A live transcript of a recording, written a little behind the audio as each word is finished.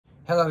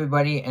Hello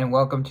everybody and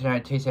welcome to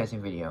another taste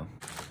testing video.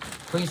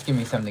 Please give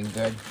me something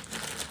good.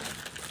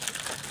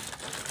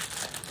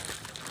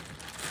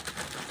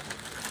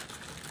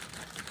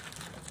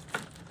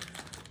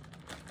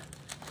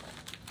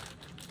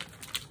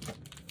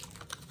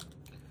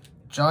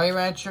 Jolly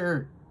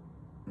Rancher,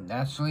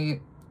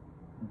 naturally.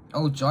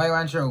 Oh, Jolly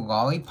Rancher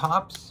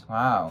Lollipops?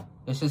 Wow,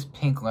 this is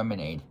pink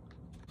lemonade.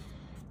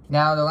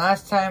 Now, the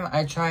last time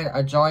I tried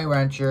a Jolly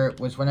Rancher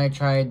was when I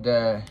tried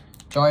the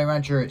Jolly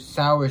Rancher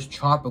Sours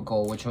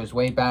Tropical, which was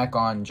way back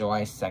on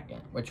July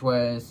 2nd, which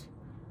was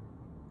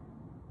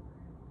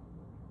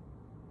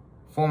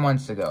 4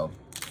 months ago.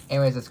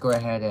 Anyways, let's go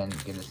ahead and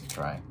give this a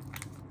try.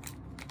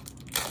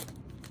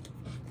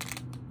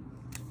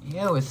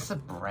 Ew, is this a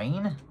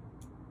brain?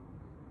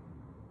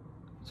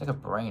 It's like a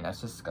brain, that's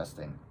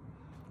disgusting.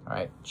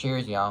 Alright,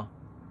 cheers, y'all.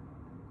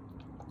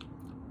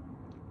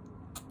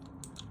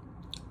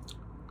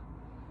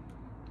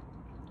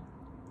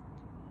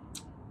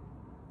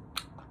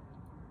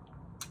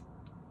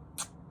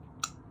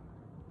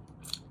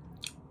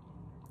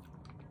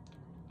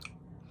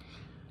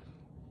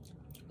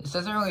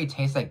 This doesn't really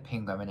taste like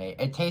pink lemonade.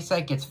 It tastes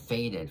like it's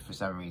faded for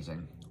some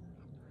reason.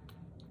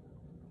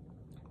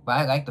 But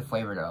I like the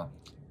flavor though.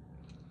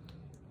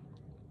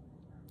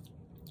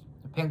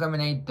 The pink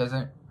lemonade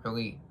doesn't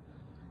really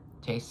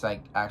taste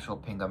like actual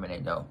pink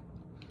lemonade though.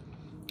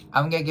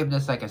 I'm gonna give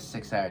this like a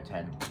 6 out of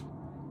 10.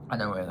 I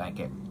don't really like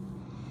it.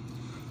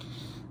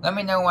 Let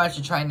me know what I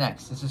should try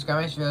next. This is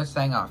Skyrim Video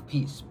signing off.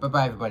 Peace. Bye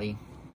bye everybody.